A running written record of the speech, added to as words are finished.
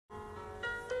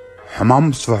حمام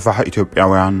ምስፍሕፋሕ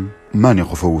ኢትዮጵያውያን መን'ዩ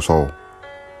ዝፍውሶ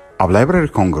ኣብ ላይብረሪ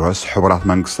ኮንግረስ ሕብራት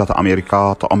መንግስታት ኣሜሪካ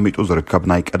ተቐሚጡ ዝርከብ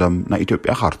ናይ ቀደም ናይ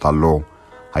ኢትዮጵያ ካርታ ኣሎ።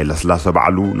 ሃይለስላሴ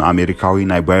በዓሉ ንኣሜሪካዊ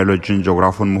ናይ ባዮሎጂን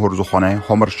ጂኦግራፊን ምሁር ዝኾነ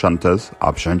ሆመር ሸንተስ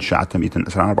ኣብ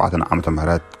 1924 ዓመተ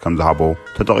ምህረት ከም ዝሃቦ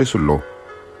ተጠቒሱሎ።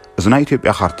 እዚ ናይ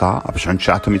ኢትዮጵያ ካርታ ኣብ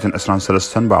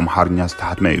 1923 ብኣምሓርኛ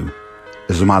ዝተሓትመ እዩ።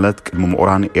 እዚ ማለት ቅድሚ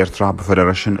ምቑራን ኤርትራ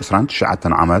ብፌደሬሽን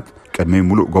 29 ዓመት ቅድሚ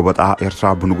ሙሉእ ጎበጣ ኤርትራ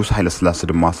ብንጉስ ሃይለስላሴ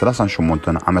ድማ 38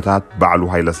 ዓመታት ባዕሉ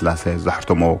ሃይለስላሴ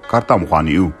ዘሕተሞ ካርታ ምዃኑ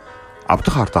እዩ። ኣብቲ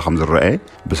ካርታ ከም ዝረአ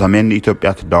ብሰሜን ኢትዮጵያ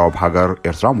ትዳወብ ሃገር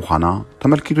ኤርትራ ምዃና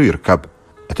ተመልኪቱ ይርከብ።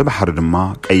 እቲ ባሕሪ ድማ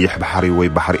ቀይሕ ባሕሪ ወይ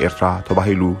ባሕሪ ኤርትራ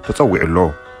ተባሂሉ ተጸዊዑሎ።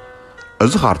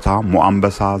 እዚ ካርታ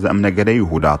ሞኣንበሳ ዘእምነገደ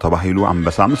ይሁዳ ተባሂሉ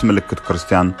ኣንበሳ ምስ ምልክት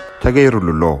ክርስቲያን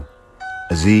ተገይሩሉሎ።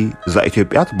 እዚ እዛ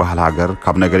ኢትዮጵያ ትበሃል ሃገር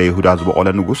ካብ ነገደ ይሁዳ ዝበቆለ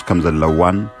ንጉስ ከም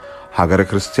ዘለዋን ሃገረ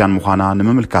ክርስቲያን ምዃና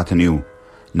ንምምልካትን እዩ።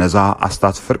 ነዛ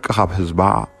ኣስታት ፍርቂ ካብ ህዝባ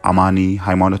ኣማኒ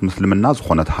ሃይማኖት ምስልምና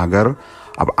ዝኾነት ሃገር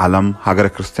ኣብ ዓለም ሃገረ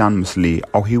ክርስቲያን ምስሊ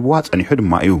ኣውሂብዋ ጸኒሑ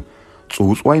ድማ እዩ።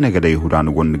 ጽውጽዋይ ነገደ ይሁዳ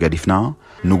ንጎን ገዲፍና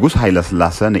ንጉስ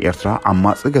ሃይለስላሴ ንኤርትራ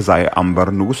ዓማጺ ገዛኢ ኣምበር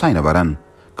ንጉስ ኣይነበረን፣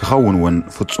 ክኸውን እውን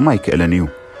ፍጹም ኣይክእልን እዩ።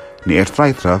 ንኤርትራ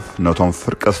ይትረፍ ነቶም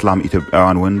ፍርቂ እስላም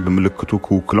ኢትዮጵያውያን እውን ብምልክቱ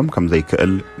ክውክሎም ከም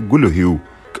ዘይክእል ጉልህ እዩ።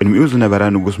 ቅድሚኡ ዝነበረ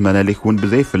ንጉስ መነሊክ እውን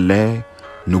ብዘይፍለ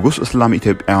ንጉስ እስላም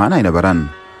ኢትዮጵያውያን ኣይነበረን።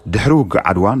 ድሕሪ ውግእ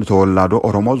ዓድዋ ንተወላዶ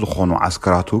ኦሮሞ ዝኾኑ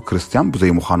ዓስከራቱ ክርስቲያን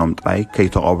ብዘይ ምዃኖም ጥራይ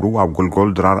ከይተቐብሩ ኣብ ጎልጎል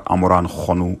ድራር ኣሞራ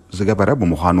ንክኾኑ ዝገበረ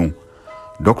ብምዃኑ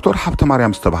ዶክተር ሃብተ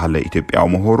ማርያም ዝተባሃለ ኢትዮጵያዊ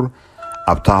ምሁር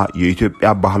ኣብታ የኢትዮጵያ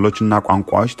ባህሎችና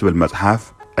ቋንቋዎች ትብል መጽሓፍ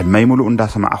ዕድመይ ሙሉእ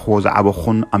እንዳሰማዕኽዎ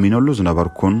ዝዓበኹን ኣሚነሉ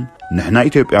ዝነበርኩን ንሕና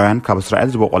ኢትዮጵያውያን ካብ እስራኤል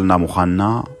ዝበቆልና ምዃንና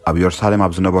ኣብ ኢየሩሳሌም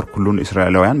ኣብ ዝነበርኩሉ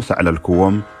ንእስራኤላውያን ምስ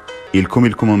ዕለልክዎም ኢልኩም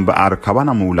እምበኣር ካባና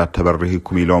ምውላድ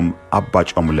ተበርሂኩም ኢሎም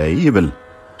ኣባጮሙለይ ይብል።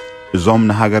 እዞም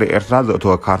ንሃገር ኤርትራ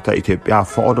ዘእተወ ካርታ ኢትዮጵያ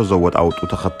ፈቐዶ ዘወጣውጡ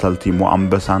ተኸተልቲ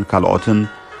ሞኣንበሳን ካልኦትን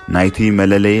ናይቲ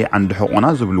መለለይ ዓንዲ ሕቆና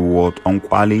ዝብልዎ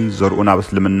ጠንቋሊ ዘርኡ ናብ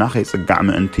እስልምና ከይጽጋዕ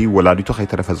ምእንቲ ወላዲቱ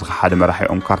ከይተረፈ ዝኸሓደ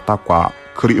መራሒኦም ካርታ እኳ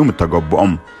ክሪኡ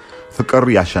ምተገብኦም ፍቅር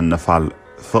ያሸንፋል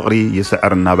ፍቕሪ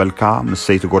ይስዕር እናበልካ ምስ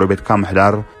ሰይቲ ጎረቤትካ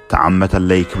ምሕዳር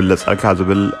ተዓመተለይ ክብለጸልካ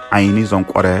ዝብል ዓይኒ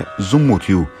ዘንቆረ ዝሙት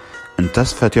እዩ።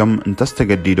 እንተስፈትዮም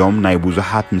እንተስተገዲዶም ናይ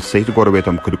ብዙሓት ምስ ሰይቲ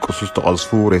ጎረቤቶም ክድቅሱ ዝተቐዝፉ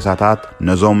ሬሳታት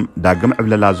ነዞም ዳግም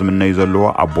ዕብለላ ዝምነዩ ዘለዎ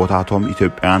ኣቦታቶም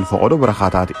ኢትዮጵያውያን ፈቐዶ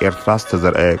በረኻታት ኤርትራ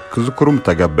ዝተዘርአ ክዝክሩ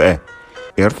ምተገብአ።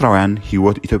 ኤርትራውያን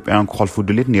ህይወት ኢትዮጵያውያን ክኸልፉ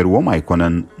ድሌት ነይርዎም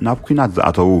ኣይኮነን ናብ ኩናት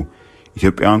ዝኣተዉ።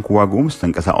 ኢትዮጵያውያን ክዋግኡ ምስ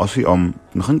ተንቀሳቐሱ እዮም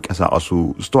ንኽንቀሳቐሱ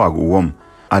ዝተዋግእዎም።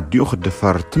 ኣዲኡ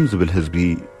ክድፈር ትም ዝብል ህዝቢ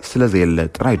ስለ ዘየለ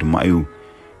ጥራይ ድማ እዩ።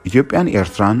 ኢትዮጵያን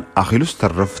ኤርትራን ኣኺሉ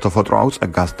ዝተርፍ ተፈጥሮኣዊ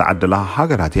ጸጋ ዝተዓደላ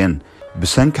ሃገራት እየን።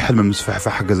 ብሰንኪ ሕልሚ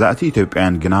ምስፍሕፋሕ ገዛእቲ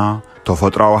ኢትዮጵያውያን ግና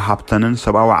ተፈጥሮኣዊ ሃብተንን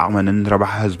ሰብኣዊ ዓቕመንን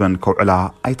ረባሕ ህዝበን ከውዕላ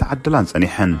ኣይተዓደላን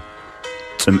ጸኒሐን።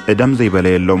 ጽምኢ ደም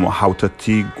ዘይበለየሎም ሃውተቲ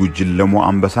ጉጅለሞ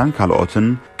ኣንበሳን ካልኦትን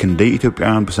ክንደይ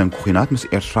ኢትዮጵያውያን ብሰንኪ ኩናት ምስ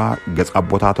ኤርትራ ገጽ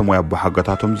ኣቦታቶም ወይ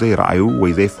ኣቦሓገታቶም ዘይረኣዩ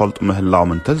ወይ ዘይፈልጡ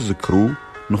ምህላዎም እንተዝዝክሩ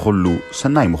ንኹሉ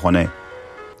ሰናይ ምኾነ።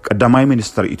 ቀዳማይ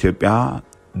ሚኒስተር ኢትዮጵያ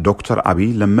ዶክተር አብይ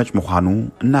ለመጭ ምዃኑ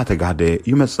እናተጋህደ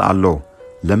ይመጽእ ኣሎ።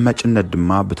 ለመጭነት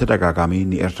ድማ ብተደጋጋሚ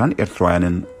ንኤርትራን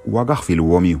ኤርትራውያንን ዋጋ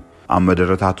ኽፊልዎም እዩ። ኣብ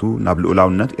መደረታቱ ናብ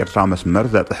ልኡላውነት ኤርትራ መስመር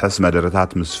ዘጥሕስ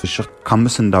መደረታት ምስ ፍሽኽ ካብ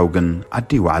ምስንዳው ግን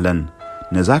ዓዲ ይዋዕለን።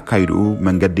 ነዛ ካይድኡ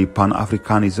መንገዲ ፓን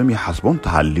ኣፍሪካኒዝም ይሓስቦም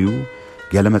ተሃልዩ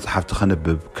ገለ መጽሓፍቲ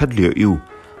ኸንብብ ከድልዮ እዩ።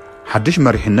 ሓድሽ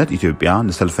መሪሕነት ኢትዮጵያ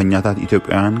ንሰልፈኛታት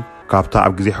ኢትዮጵያውያን ካብታ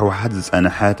ኣብ ግዜ ሕወሓት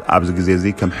ዝጸንሐት ኣብዚ ግዜ እዚ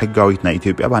ከም ሕጋዊት ናይ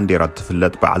ኢትዮጵያ ባንዴራ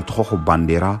ትፍለጥ በዓልቲ ኮኸብ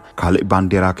ባንዴራ ካልእ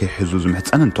ባንዴራ ከይሕዙ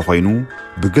ዝምሕፀን እንተኾይኑ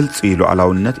ብግልፂ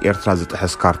ሉዓላውነት ኤርትራ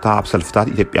ዝጥሕስ ካርታ ኣብ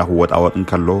ሰልፍታት ኢትዮጵያ ክወጣወጥ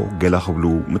እንከሎ ገለ ክብሉ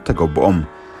ምተገብኦም።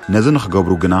 ነዚ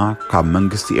ንኽገብሩ ግና ካብ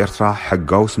መንግስቲ ኤርትራ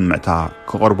ሕጋዊ ስምዕታ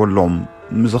ክቐርበሎም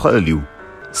ምዝኽእል እዩ።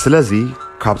 ስለዚ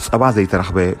ካብ ጸባ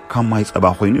ዘይተረኽበ ካብ ማይ ጸባ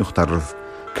ኮይኑ እዩ ክተርፍ።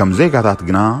 ከም ዜጋታት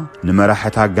ግና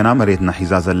ንመራሕታ ገና መሬትና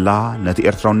ሒዛ ዘላ ነቲ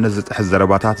ኤርትራውነት ዝጥሕስ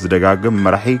ዘረባታት ዝደጋግም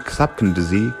መራሒ ክሳብ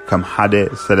ክንድዚ ከም ሓደ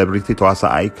ሴሌብሪቲ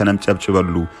ተዋሳኣይ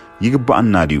ከነምጨብጭበሉ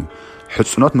ይግባአና ድዩ?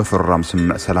 ሕጽኖት ምፍራም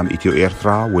ስምዕ ሰላም ኢትዮ ኤርትራ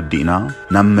ወዲእና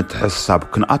ናብ ምትሕስሳብ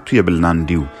ክንኣቱ የብልናን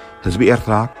ድዩ? ህዝቢ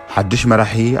ኤርትራ ሓድሽ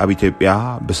መራሒ ኣብ ኢትዮጵያ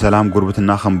ብሰላም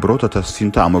ጉርብትና ኸንብሮ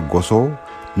ተተስፊንተ ኣመጎሶ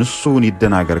ንሱን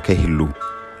ይደናገር ከይህሉ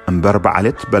እምበር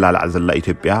በዓለት በላልዕ ዘላ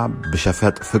ኢትዮጵያ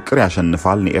ብሸፈጥ ፍቅር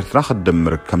ያሸንፋል ንኤርትራ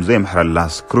ክድምር ከም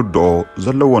ዘይምሕረላስ ክርድኦ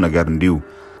ዘለዎ ነገር እንድዩ?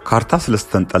 ካርታ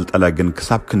ስለስተንጠልጠለ ግን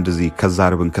ክሳብ ክንድዚ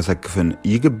ከዛርብን ከሰክፍን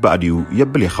ይግባእ ድዩ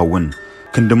የብል ይኸውን?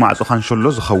 ክንዲ ማዕጾ ኻንሸሎ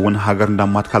ዝኸውን ሃገር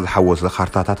እንዳማትካ ዝሓወሰ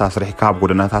ካርታታት ኣስሪሕካ ኣብ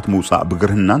ጎደናታት ምውፃእ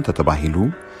ብግርህናን ተተባሂሉ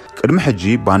ቅድሚ ሕጂ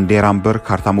ባንዴራ እምበር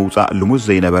ካርታ ምውፃእ ልሙዝ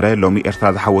ዘይነበረ ሎሚ ኤርትራ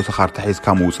ዝሓወሰ ካርታ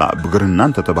ሒዝካ ምውፃእ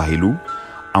ብግርህናን ተተባሂሉ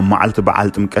ኣብ መዓልቲ በዓል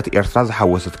ጥምቀት ኤርትራ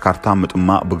ዝሓወሰት ካርታ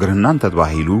ምጥማቕ ብግርህናን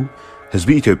ተተባሂሉ ህዝቢ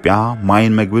ኢትዮጵያ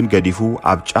ማይን መግብን ገዲፉ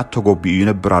አብጫት ተጎቢኡ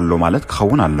ይነብራሎ ማለት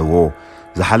ክኸውን ኣለዎ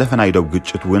ዝሓለፈ ናይ ደው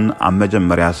ግጭት ውን ኣብ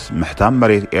መጀመርያስ ምሕታም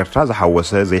መሬት ኤርትራ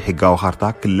ዝሓወሰ ዘይሕጋዊ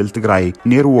ካርታ ክልል ትግራይ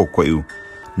ነይርዎ እኮ እዩ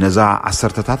ነዛ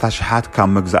ዓሰርተታት ኣሽሓት ካብ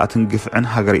መግዛእትን ግፍዕን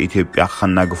ሃገር ኢትዮጵያ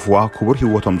ከናግፍዋ ክቡር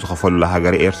ህይወቶም ዝኸፈሉላ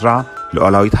ሃገር ኤርትራ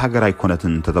ሉዓላዊት ሃገር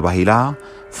ኣይኮነትን ተተባሂላ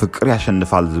ፍቅር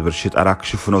ያሸንፋል ዝብል ሽጠራ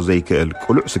ክሽፍኖ ዘይክእል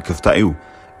ቁሉዕ ስክፍታ እዩ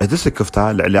እቲ ስክፍታ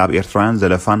ልዕሊ ኣብ ኤርትራውያን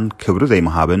ዘለፋን ክብሪ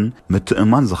ዘይመሃብን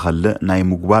ምትእማን ዝኸልእ ናይ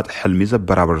ምጉባጥ ሕልሚ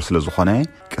ዘበራበር ስለ ዝኾነ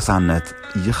ቅሳነት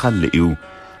ይኸልእ እዩ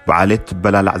بعالت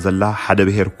بلالع زلا حدا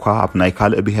بهر كوا أبناي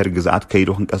كال بهر جزءات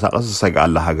كيدو هنكساقس سجع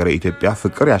الله هجر إثيوبيا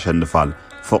فكر عشان نفعل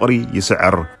فقري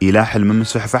يسعر إلى حلم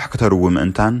مسفحفح كترو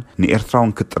مأنتان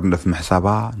نيرتراون كترنا في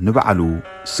محسابا نبعلو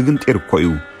سجنت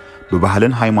إركويو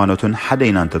ببهلن هايمانوتن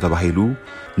حدينا أنت تبهيلو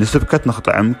نسبكت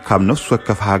نخطعم كاب نفس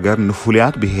وكف هاجر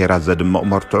نفوليات بهيرات زد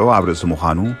مؤمرتعو عبر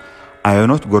سموخانو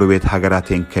أيونوت قربيت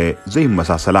هاجراتين ك زي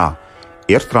مساسلا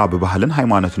إرترا ببهلن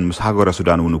هايمانوتن مسحاجر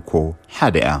السودان ونكو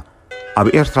حديا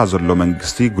أب إرترا زرلو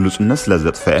منجستي جلوس الناس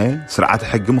لزت فئة سرعة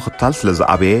حجم خطال سلز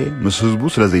أبيه مسحوزبو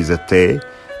سلزي زتة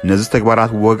نزت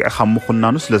تكبرات وجع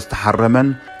خمخنا نس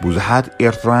لزتحرمن بوزحات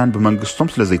إرتران بمنجستهم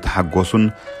سلزي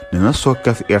تحجوسون لنسوا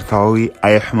كف إرتراوي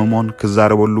أي حممون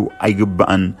كزاربولو أي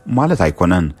جبان مالت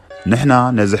أيقونن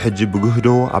نحنا نزحج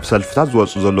بجهدو أبسل فتاز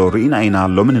وصلوا رئينا عينا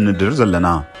لو من الدرز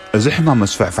لنا زحمة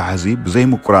مسفحفح زي بزي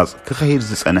مقراص كخير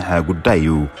زس أنها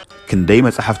قدايو كن دايما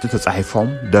صحفت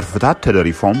تصحيفهم درفتات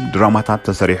تدريفهم دراماتات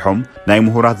تسريحهم ناي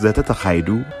مهورات ذات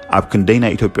تخايدو أب كن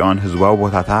داينا إثيوبيان هزوا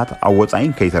وبوتاتات أو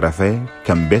وصعين كي ترفه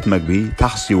كم بيت مقبي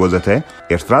تخصي وزته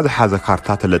إرتراز حازة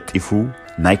كارتات لطيفو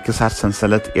ناي كسار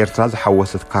سنسلت إرتراز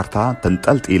حوست كارتا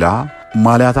تنتلت إلى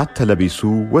مالياتات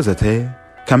تلبيسو وزته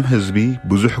كم هزبي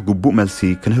بزوح قبو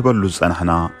ملسي كنهبلو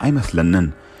زنحنا أي مثلنن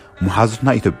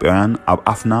محاضرنا إثيوبيان أب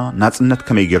أفنا ناتنت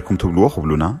كما يجيركم تبلوه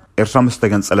خبلونا إرترا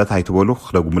مستجن سألت هيتبولو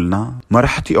خلقوا ملنا ما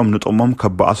رحتي أم نتأمم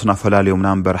كبأسنا فلالي يوم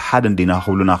نامبر حد دينا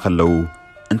خبلونا خلو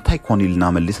انتي كوني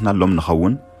لنا ملسنا لهم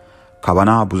نخون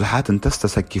كابانا بزحات انتس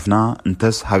تسكيفنا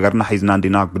انتس هاجرنا حيزنا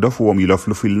دينا قدفو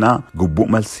وميلفلو فيلنا قبو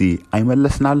ملسي أي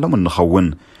ملسنا لهم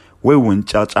نخون ويون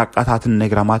تشاقاتات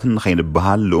النجرامات نخين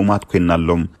بهال لأمات كنا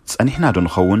لهم سأنحنا دون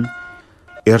خون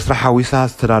إرترا حويسا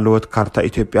استدالوت كارتا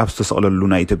إثيوبيا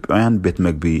بستسأللونا إثيوبيان بيت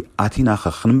مقبي آتينا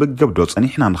خخن بقبدو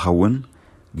سأنحنا نخون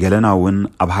قالنا ون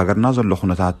أب هاجرنا زلو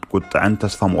خنتات قطعن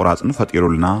تسفى مقراص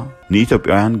نفتيرولنا ني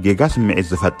إثيوبيان جيجاس معيز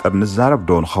زفتر نزارب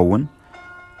دون خون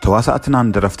تواسأتنا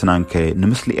ندرفتنا انكي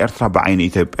نمسلي إرترا بعين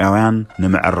إثيوبيان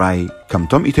نمعراي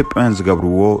كمتم إثيوبيان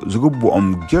زقبروو زقبو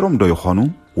جيروم دو يخونو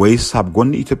ويس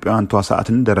هابقون إثيوبيان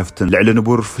تواسأتن درفتن لعل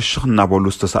نبور في الشخن بولو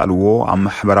استسألوو عم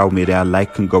محبراو ميديا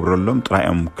لايكن قبرلهم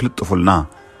ترايهم كل طفلنا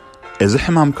إذا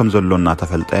حمام كم زلونا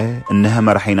تفلتة إنها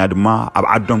مرحينا دما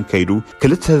أبعدهم كيدو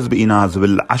كل تهزبئنا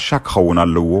زبل عشاك خونا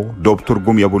اللوو دوب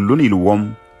ترقم يبولون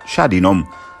يلووم شادينهم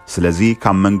سلازي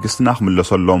كم منقسنا خملو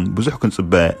صلوم بزح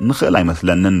كنصبه نخيل أي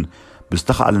مثلنن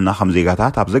بستخالنا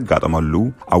خمزيقاتات أبزقات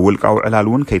أمالو أول كاو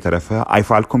علالون كي ترفه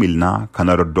أيفعلكم إلنا كان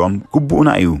ردهم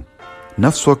قبونا أيو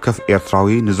نفس وكف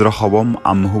إرتراوي نزرخبهم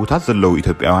عم هوتات زلو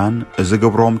إثيوبياوان إذا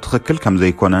قبرهم تخكل كم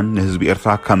زي كونن نهزب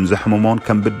إرترا كم زحممون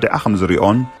كم بدع خمز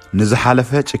ريون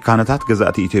نزحالفه كانتات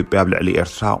جزاتي إثيوبيا بالعلي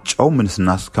إرترا أو من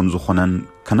الناس كم زخونن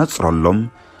كانت صرلهم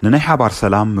نني حبار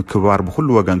سلام مكبار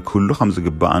بكل وجن كل خمس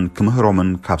جبان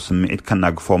كمهرمن كاب سمعت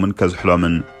كناقفومن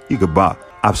كزحلومن يجبا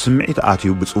أب سمعت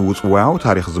آتيو بتصوت واو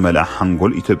تاريخ زملاء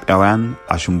حنقول إثيوبياوان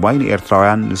عشان باين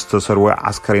إرتراويان استسروا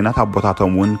عسكرينات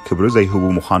عبطاتهم ون كبر زي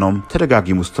هبو مخانم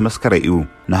ترجعي مستمسكريو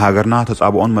نهاجرنا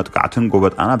تسابقون متقعتن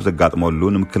قبض أنا بزقات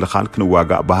مولون مكل خالك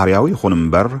نواجع بهارياوي خون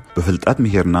مبر بفلتات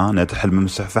مهيرنا نتحلم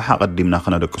مسفحفح قدمنا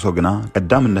خنا دقصوجنا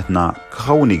قدام النتنا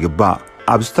كخوني جبا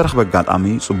أبسترخ بقات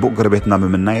أمي صبوق قربتنا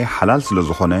ممناي حلال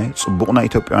سلزخونه صبوقنا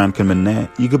إثيوبياوان كلمنا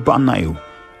يجبأنا أيو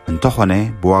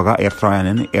انتخونه بواقع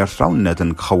إرتراويان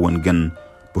إرتراونتن كخون جن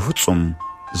بفتصم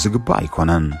زقبا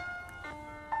يكونن